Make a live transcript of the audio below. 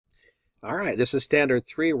All right, this is standard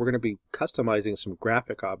 3. We're going to be customizing some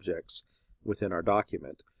graphic objects within our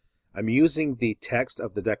document. I'm using the text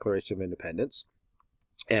of the Declaration of Independence,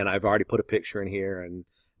 and I've already put a picture in here and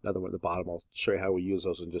another one at the bottom. I'll show you how we use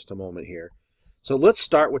those in just a moment here. So let's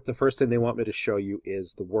start with the first thing they want me to show you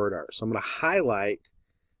is the word art. So I'm going to highlight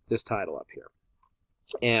this title up here.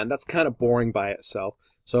 And that's kind of boring by itself.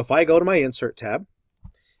 So if I go to my Insert tab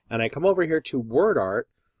and I come over here to Word Art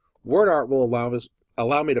will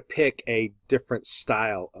allow me to pick a different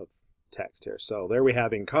style of text here. So there we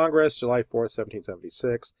have in Congress, July 4th,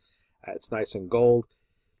 1776. It's nice and gold.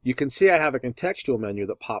 You can see I have a contextual menu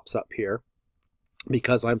that pops up here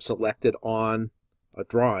because I'm selected on a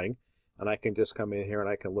drawing, and I can just come in here and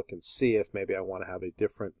I can look and see if maybe I want to have a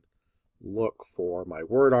different look for my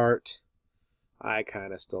word art. I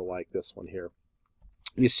kind of still like this one here.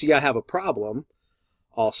 You see I have a problem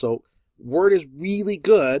also. Word is really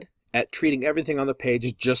good at treating everything on the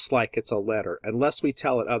page just like it's a letter, unless we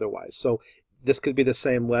tell it otherwise. So this could be the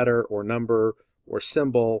same letter or number or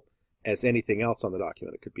symbol as anything else on the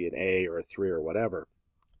document. It could be an A or a 3 or whatever.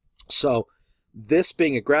 So this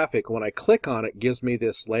being a graphic, when I click on it, gives me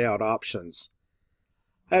this layout options.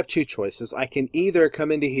 I have two choices. I can either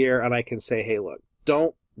come into here and I can say, hey, look,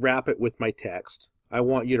 don't wrap it with my text. I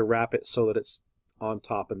want you to wrap it so that it's on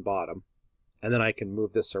top and bottom. And then I can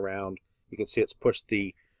move this around. You can see it's pushed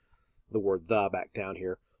the word "the" back down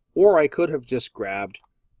here. Or I could have just grabbed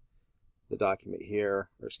the document here,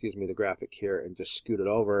 or excuse me, the graphic here, and just scoot it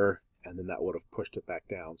over, and then that would have pushed it back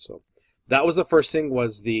down. So that was the first thing,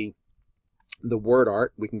 was the word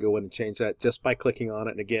art. We can go in and change that just by clicking on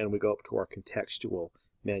it. And again, we go up to our contextual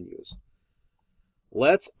menus.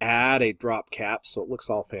 Let's add a drop cap so it looks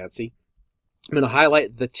all fancy. I'm going to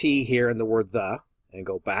highlight the T here in the word "the" and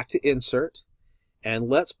go back to Insert, and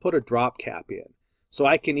let's put a drop cap in. So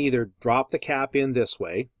I can either drop the cap in this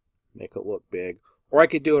way, make it look big, or I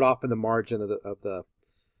could do it off in the margin of the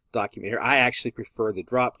document here. I actually prefer the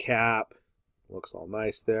drop cap. Looks all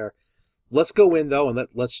nice there. Let's go in though and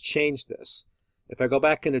let's change this. If I go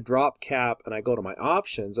back into drop cap and I go to my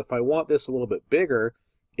options, if I want this a little bit bigger,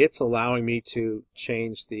 it's allowing me to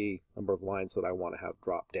change the number of lines that I want to have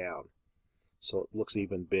drop down, so it looks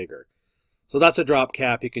even bigger. So that's a drop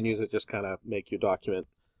cap. You can use it just kind of make your document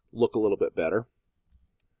look a little bit better.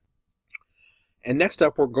 And next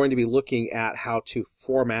up, we're going to be looking at how to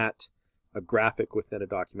format a graphic within a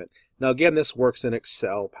document. Now again, this works in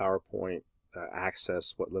Excel, PowerPoint,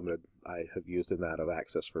 Access, what limited I have used in that of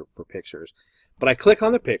Access for pictures. But I click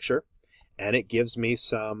on the picture and it gives me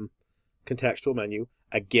some contextual menu.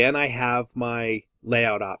 Again, I have my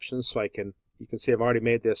layout options, so you can see I've already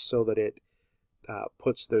made this so that it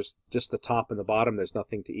there's just the top and the bottom. There's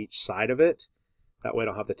nothing to each side of it. That way I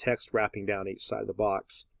don't have the text wrapping down each side of the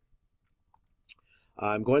box.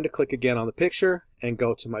 I'm going to click again on the picture and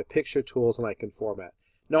go to my picture tools, and I can format.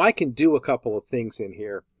 Now I can do a couple of things in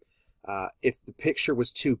here. If the picture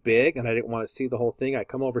was too big and I didn't want to see the whole thing, I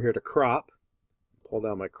come over here to crop, pull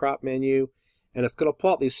down my crop menu, and it's going to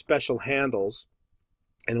pull out these special handles.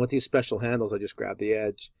 And with these special handles, I just grab the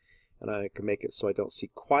edge and I can make it so I don't see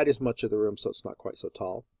quite as much of the room, so it's not quite so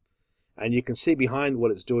tall. And you can see behind what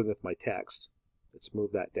it's doing with my text. Let's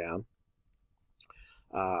move that down.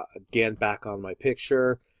 Again, back on my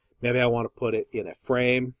picture. Maybe I want to put it in a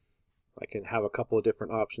frame. I can have a couple of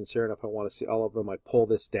different options here, and if I want to see all of them, I pull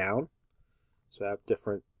this down. So I have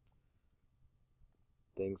different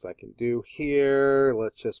things I can do here.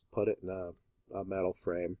 Let's just put it in a metal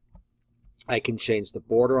frame. I can change the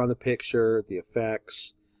border on the picture, the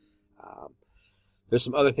effects. There's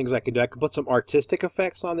some other things I can do. I can put some artistic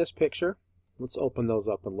effects on this picture. Let's open those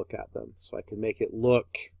up and look at them. So I can make it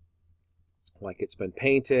look like it's been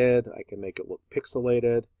painted. I can make it look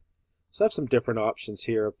pixelated. So I have some different options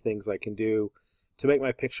here of things I can do to make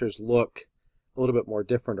my pictures look a little bit more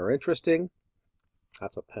different or interesting.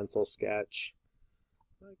 That's a pencil sketch.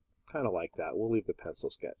 I kind of like that. We'll leave the pencil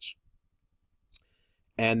sketch.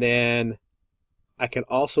 And then I can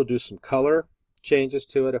also do some color changes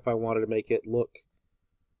to it if I wanted to make it look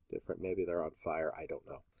different. Maybe they're on fire. I don't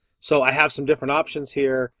know. So I have some different options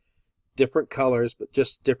here, different colors, but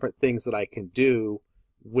just different things that I can do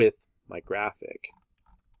with my graphic.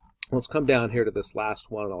 Let's come down here to this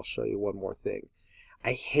last one, and I'll show you one more thing.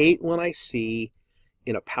 I hate when I see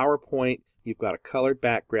in a PowerPoint you've got a colored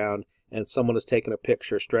background and someone has taken a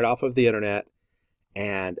picture straight off of the internet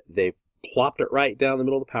and they've plopped it right down the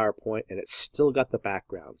middle of the PowerPoint, and it's still got the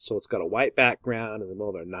background. So it's got a white background in the middle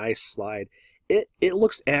of a nice slide. It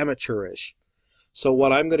looks amateurish. So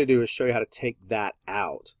what I'm going to do is show you how to take that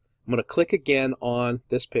out. I'm going to click again on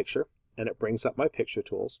this picture, and it brings up my picture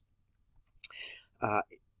tools.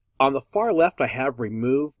 On the far left, I have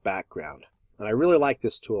Remove Background, and I really like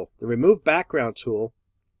this tool. The Remove Background tool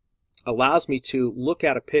allows me to look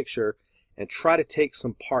at a picture and try to take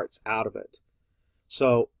some parts out of it.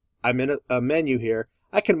 So I'm in a menu here.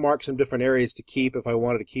 I can mark some different areas to keep if I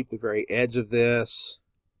wanted to keep the very edge of this.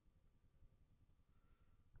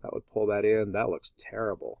 That would pull that in. That looks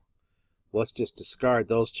terrible. Let's just discard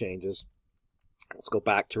those changes. Let's go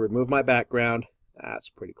back to Remove My Background. That's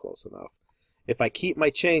pretty close enough. If I keep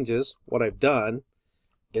my changes, what I've done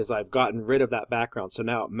is I've gotten rid of that background. So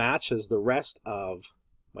now it matches the rest of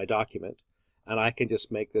my document, and I can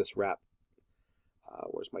just make this wrap.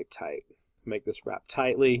 Where's my tight? Make this wrap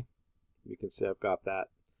tightly. You can see I've got that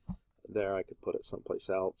there. I could put it someplace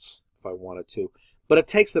else if I wanted to, but it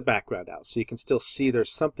takes the background out, so you can still see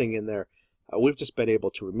there's something in there. We've just been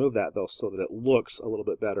able to remove that though, so that it looks a little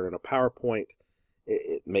bit better in a PowerPoint.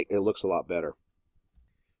 It looks a lot better.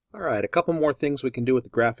 All right, a couple more things we can do with the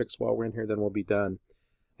graphics while we're in here, then we'll be done.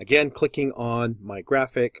 Again, clicking on my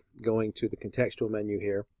graphic, going to the contextual menu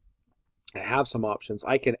here. I have some options.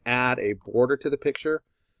 I can add a border to the picture.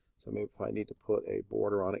 So maybe if I need to put a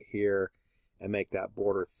border on it here and make that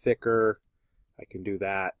border thicker, I can do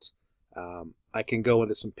that. I can go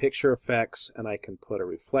into some picture effects and I can put a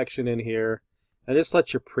reflection in here. And this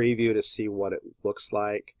lets you preview to see what it looks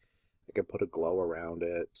like. I can put a glow around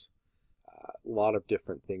it. A lot of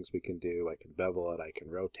different things we can do. I can bevel it, I can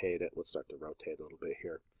rotate it. Let's start to rotate a little bit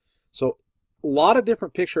here. So a lot of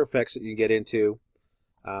different picture effects that you can get into.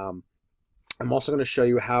 I'm also going to show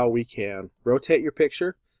you how we can rotate your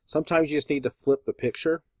picture. Sometimes you just need to flip the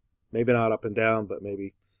picture. Maybe not up and down, but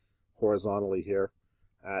maybe horizontally here.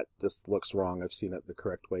 That just looks wrong. I've seen it the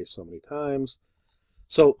correct way so many times.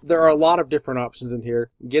 So there are a lot of different options in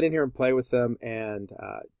here. Get in here and play with them and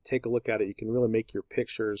take a look at it. You can really make your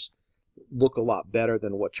pictures look a lot better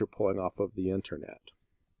than what you're pulling off of the internet.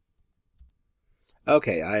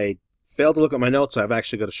 Okay, I failed to look at my notes, so I've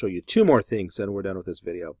actually got to show you two more things, and we're done with this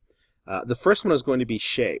video. The first one is going to be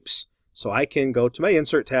shapes. So I can go to my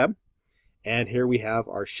Insert tab, and here we have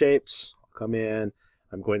our shapes. I'll come in,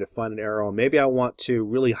 I'm going to find an arrow, and maybe I want to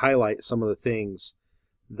really highlight some of the things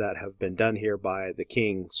that have been done here by the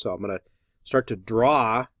king. So I'm going to start to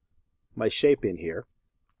draw my shape in here.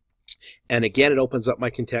 And again, it opens up my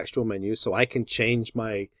contextual menu, so I can change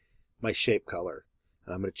my shape color.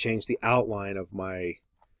 And I'm going to change the outline of my,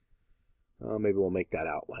 maybe we'll make that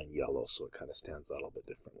outline yellow so it kind of stands out a little bit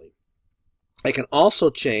differently. I can also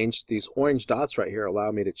change these orange dots right here, allow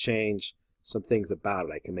me to change some things about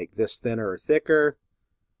it. I can make this thinner or thicker.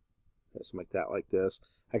 Let's make that like this.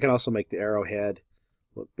 I can also make the arrowhead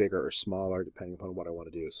look bigger or smaller depending upon what I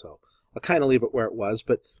want to do. So I'll kind of leave it where it was,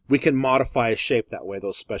 but we can modify a shape that way,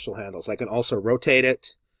 those special handles. I can also rotate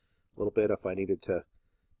it a little bit if I needed to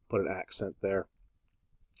put an accent there.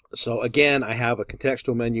 So again, I have a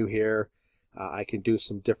contextual menu here. I can do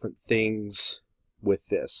some different things with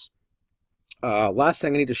this. Last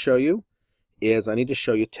thing I need to show you is I need to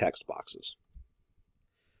show you text boxes.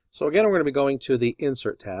 So again, we're going to be going to the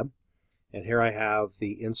Insert tab, and here I have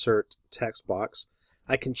the Insert text box.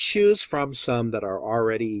 I can choose from some that are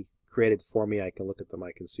already created for me. I can look at them.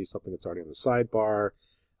 I can see something that's already on the sidebar.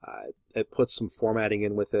 It puts some formatting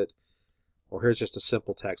in with it. Or here's just a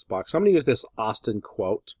simple text box. I'm going to use this Austin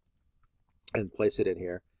quote and place it in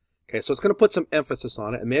here. Okay, so it's going to put some emphasis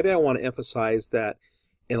on it, and maybe I want to emphasize that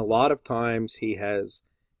in a lot of times he has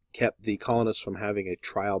kept the colonists from having a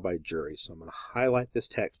trial by jury. So I'm going to highlight this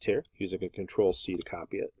text here using a Control-C to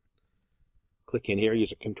copy it. Click in here,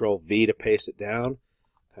 use a Control-V to paste it down.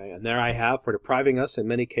 Okay, and there I have, for depriving us in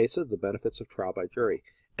many cases the benefits of trial by jury.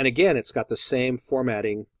 And again, it's got the same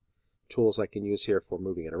formatting tools I can use here for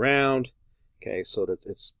moving it around. Okay, so that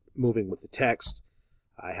it's moving with the text.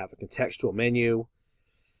 I have a contextual menu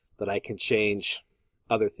that I can change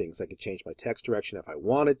other things. I could change my text direction if I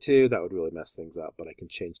wanted to. That would really mess things up, but I can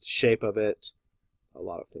change the shape of it, a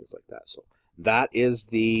lot of things like that. So that is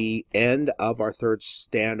the end of our third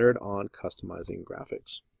standard on customizing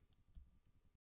graphics.